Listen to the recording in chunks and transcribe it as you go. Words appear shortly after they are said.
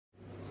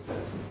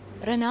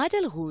Renad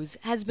al-Ghouz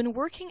has been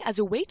working as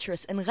a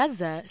waitress in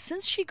Gaza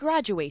since she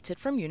graduated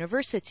from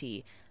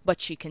university,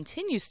 but she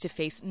continues to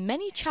face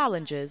many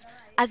challenges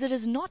as it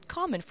is not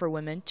common for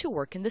women to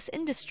work in this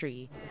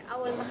industry.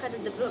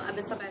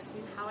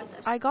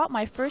 I got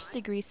my first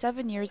degree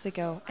 7 years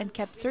ago and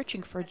kept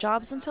searching for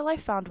jobs until I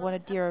found one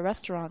at Dira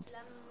restaurant.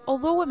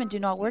 Although women do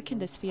not work in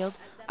this field,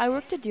 I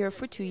worked at Dira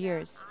for 2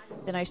 years.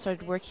 Then I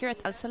started work here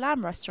at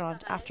al-Salam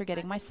restaurant after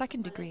getting my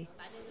second degree.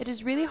 It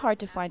is really hard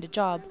to find a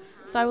job,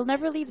 so I will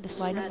never leave this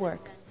line of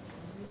work.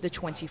 The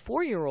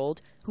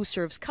 24-year-old, who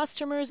serves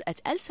customers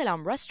at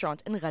al-Salam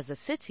restaurant in Gaza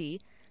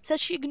City,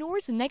 says she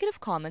ignores negative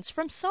comments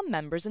from some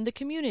members in the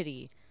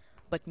community.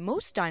 But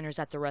most diners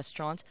at the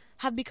restaurant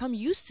have become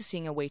used to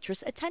seeing a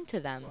waitress attend to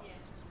them.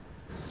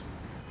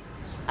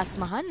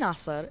 Asmahan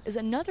Nasser is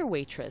another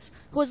waitress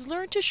who has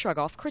learned to shrug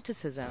off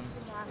criticism.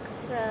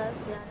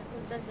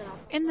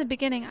 In the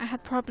beginning, I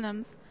had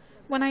problems.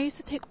 When I used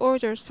to take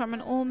orders from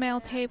an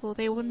all-male table,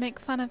 they would make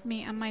fun of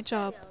me and my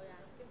job.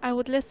 I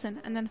would listen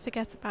and then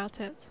forget about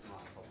it.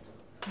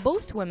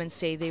 Both women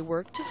say they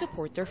work to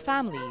support their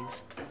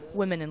families.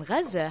 Women in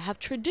Gaza have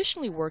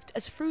traditionally worked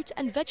as fruit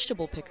and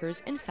vegetable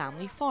pickers in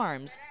family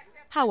farms.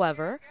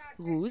 However,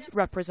 al-Ghouz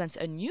represents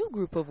a new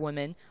group of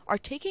women are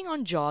taking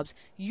on jobs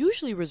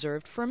usually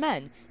reserved for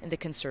men in the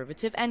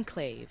conservative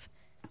enclave.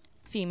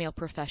 Female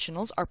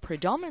professionals are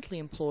predominantly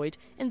employed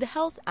in the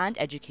health and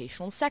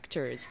educational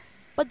sectors,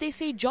 but they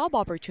say job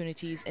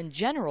opportunities in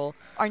general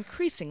are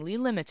increasingly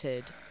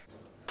limited.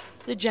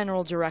 The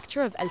general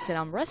director of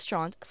al-Salam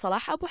restaurant,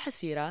 Salah Abu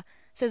Hasira,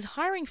 says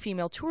hiring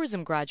female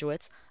tourism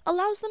graduates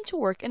allows them to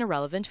work in a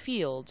relevant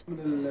field.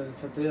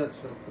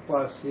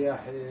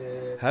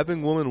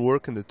 Having women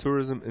work in the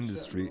tourism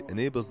industry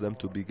enables them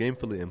to be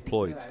gainfully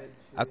employed.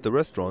 At the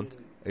restaurant,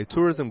 a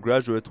tourism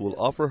graduate will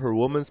offer her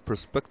woman's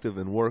perspective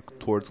in work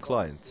towards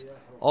clients.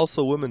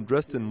 Also, women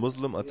dressed in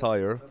Muslim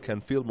attire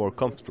can feel more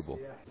comfortable.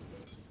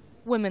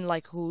 Women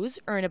like al-Ghouz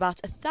earn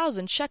about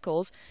 1,000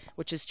 shekels,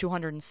 which is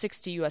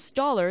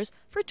 $260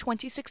 for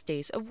 26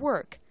 days of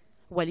work.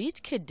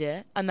 Walid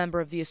Kidde, a member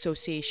of the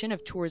Association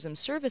of Tourism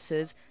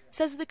Services,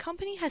 says the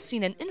company has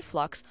seen an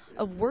influx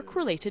of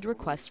work-related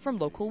requests from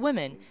local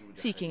women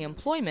seeking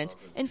employment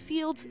in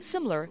fields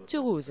similar to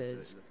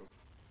al-Ghouz's.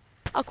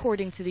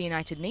 According to the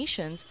United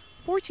Nations,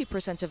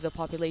 40% of the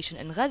population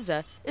in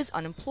Gaza is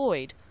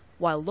unemployed,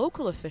 while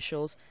local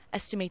officials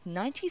estimate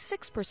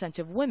 96%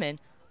 of women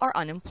are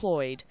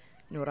unemployed.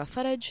 Noura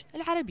Faraj,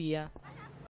 al-Arabiyya.